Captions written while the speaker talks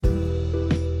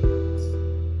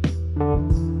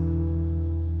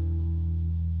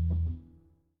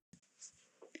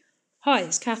Hi,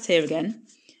 it's Kath here again.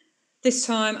 This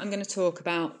time I'm going to talk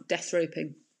about death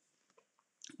roping.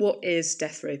 What is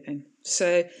death roping?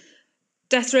 So,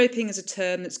 death roping is a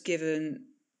term that's given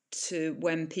to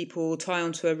when people tie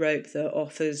onto a rope that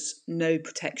offers no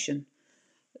protection.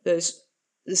 There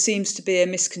seems to be a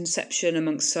misconception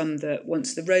amongst some that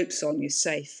once the rope's on, you're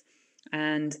safe.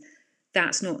 And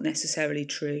that's not necessarily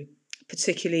true,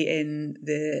 particularly in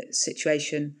the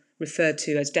situation referred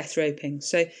to as death roping.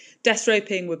 So death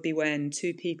roping would be when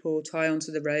two people tie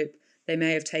onto the rope. They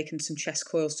may have taken some chest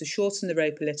coils to shorten the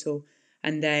rope a little,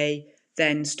 and they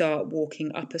then start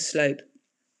walking up a slope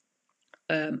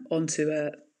onto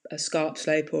a scarp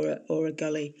slope or a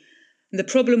gully. And the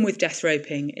problem with death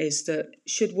roping is that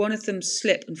should one of them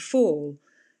slip and fall,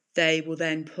 they will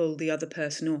then pull the other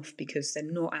person off because they're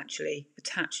not actually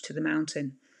attached to the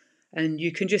mountain. And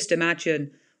you can just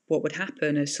imagine what would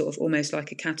happen as sort of almost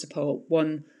like a catapult.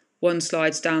 One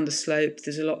slides down the slope,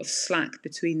 there's a lot of slack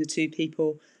between the two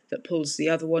people that pulls the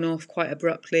other one off quite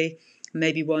abruptly.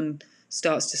 Maybe one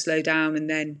starts to slow down and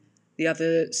then the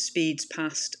other speeds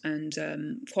past, and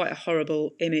quite a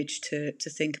horrible image to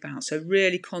think about. So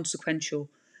really consequential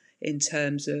in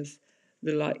terms of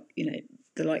the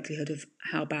likelihood of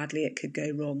how badly it could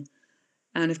go wrong.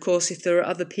 And of course, if there are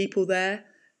other people there,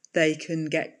 they can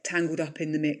get tangled up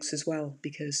in the mix as well,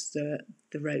 because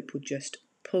the rope would just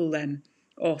pull them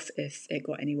off if it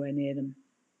got anywhere near them.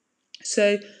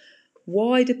 So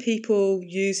why do people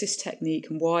use this technique,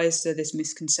 and why is there this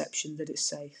misconception that it's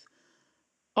safe?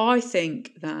 I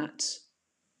think that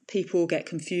people get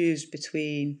confused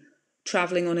between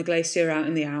travelling on a glacier out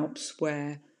in the Alps,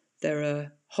 where there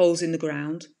are holes in the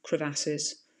ground,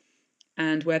 crevasses,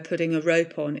 and where putting a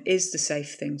rope on is the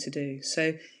safe thing to do.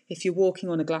 So if you're walking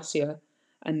on a glacier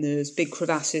and there's big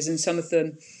crevasses, and some of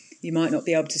them you might not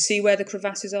be able to see where the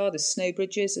crevasses are, there's snow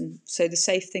bridges, and so the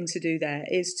safe thing to do there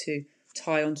is to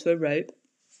tie onto a rope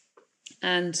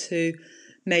and to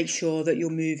make sure that you're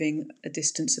moving a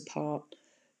distance apart,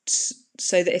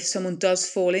 so that if someone does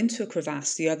fall into a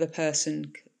crevasse, the other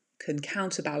person can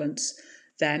counterbalance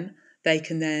them.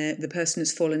 The person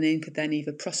that's fallen in could then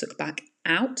either prussock back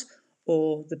out,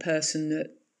 or the person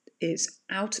that is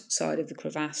outside of the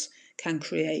crevasse can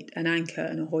create an anchor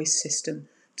and a hoist system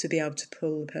to be able to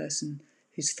pull the person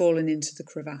who's fallen into the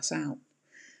crevasse out.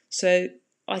 So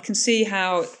I can see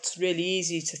how it's really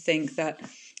easy to think that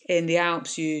in the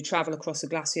Alps you travel across a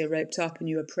glacier roped up and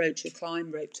you approach a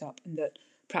climb roped up, and that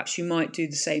perhaps you might do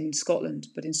the same in Scotland.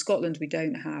 But in Scotland we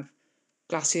don't have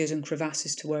glaciers and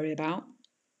crevasses to worry about.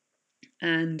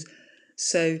 And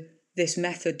so this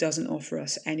method doesn't offer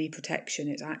us any protection.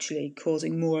 It's actually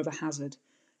causing more of a hazard.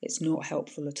 It's not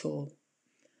helpful at all.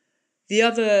 The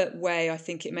other way I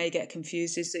think it may get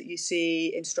confused is that you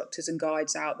see instructors and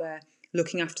guides out there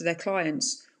looking after their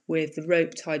clients with the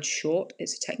rope tied short.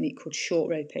 It's a technique called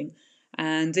short roping.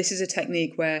 And this is a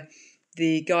technique where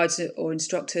the guides or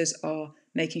instructors are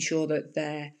making sure that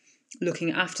they're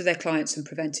looking after their clients and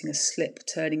preventing a slip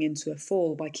turning into a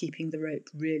fall by keeping the rope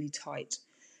really tight.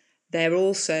 They're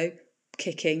also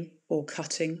kicking or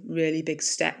cutting really big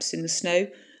steps in the snow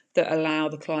that allow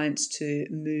the clients to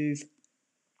move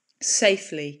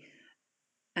safely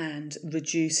and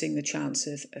reducing the chance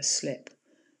of a slip.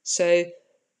 So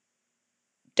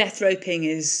death roping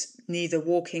is neither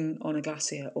walking on a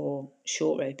glacier or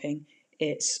short roping.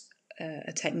 It's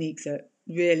a technique that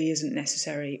really isn't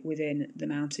necessary within the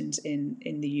mountains in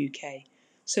the UK.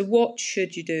 So what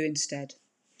should you do instead?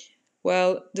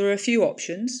 Well, there are a few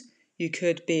options. You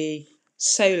could be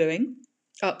soloing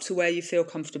up to where you feel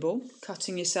comfortable,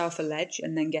 cutting yourself a ledge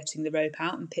and then getting the rope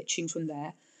out and pitching from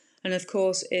there. And of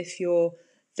course, if you're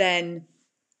then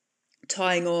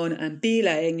tying on and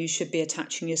belaying, you should be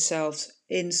attaching yourselves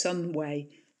in some way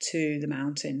to the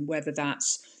mountain, whether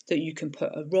that's that you can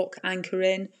put a rock anchor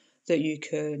in, that you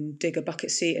can dig a bucket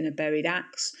seat and a buried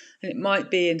axe. And it might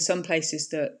be in some places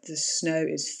that the snow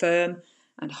is firm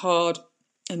and hard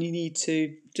and you need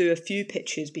to do a few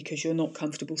pitches because you're not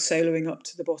comfortable soloing up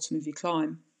to the bottom of your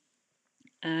climb.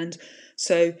 And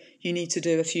so you need to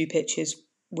do a few pitches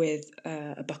with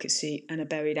a bucket seat and a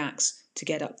buried axe to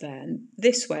get up there. And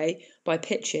this way, by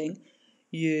pitching,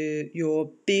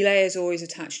 your belay is always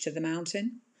attached to the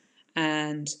mountain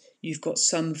and you've got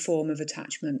some form of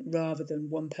attachment rather than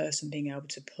one person being able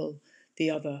to pull the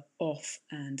other off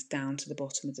and down to the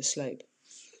bottom of the slope.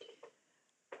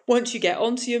 Once you get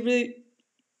onto your route,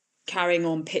 carrying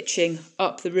on pitching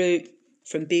up the route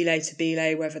from belay to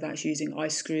belay, whether that's using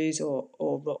ice screws or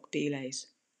rock belays.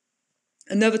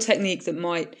 Another technique that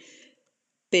might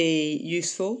be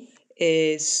useful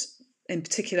is, in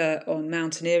particular on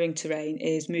mountaineering terrain,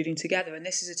 is moving together. And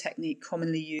this is a technique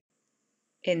commonly used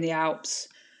in the Alps.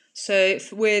 So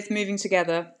with moving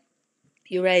together,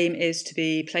 your aim is to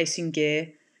be placing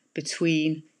gear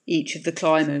between each of the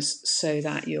climbers so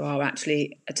that you are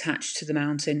actually attached to the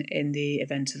mountain in the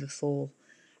event of a fall.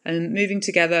 And moving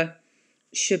together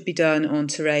should be done on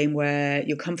terrain where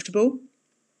you're comfortable,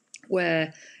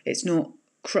 where it's not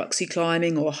cruxy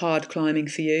climbing or hard climbing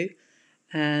for you,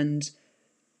 and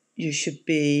you should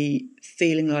be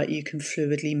feeling like you can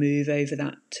fluidly move over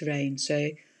that terrain. So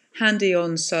handy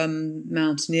on some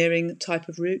mountaineering type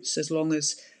of routes, as long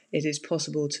as it is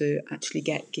possible to actually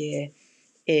get gear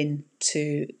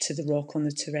into the rock on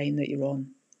the terrain that you're on.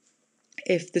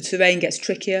 If the terrain gets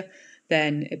trickier,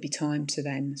 then it'd be time to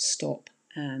then stop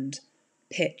and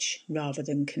pitch rather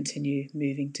than continue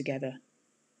moving together.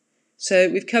 So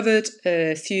we've covered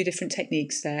a few different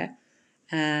techniques there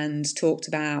and talked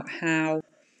about how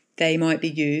they might be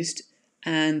used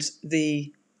and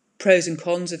the pros and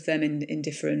cons of them in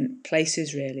different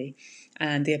places, really,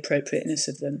 and the appropriateness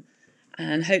of them.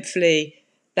 And hopefully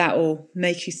that will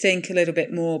make you think a little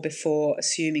bit more before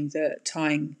assuming that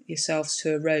tying yourselves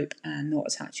to a rope and not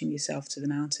attaching yourself to the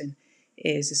mountain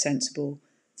is a sensible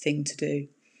thing to do.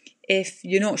 If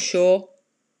you're not sure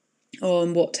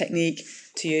on what technique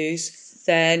to use,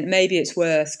 then maybe it's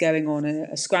worth going on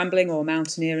a scrambling or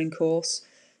mountaineering course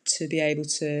to be able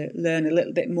to learn a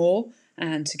little bit more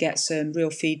and to get some real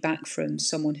feedback from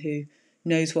someone who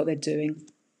knows what they're doing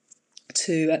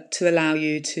to allow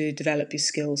you to develop your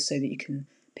skills so that you can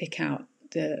pick out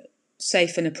the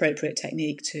safe and appropriate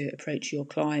technique to approach your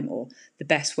climb, or the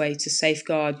best way to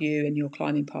safeguard you and your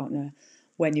climbing partner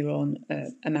when you're on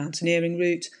a mountaineering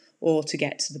route or to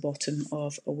get to the bottom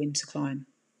of a winter climb.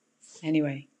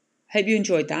 Anyway, hope you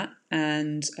enjoyed that,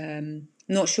 and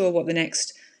not sure what the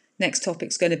next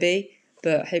topic's going to be,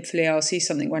 but hopefully I'll see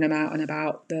something when I'm out and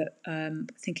about that I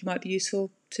think it might be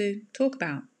useful to talk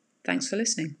about. Thanks for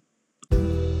listening.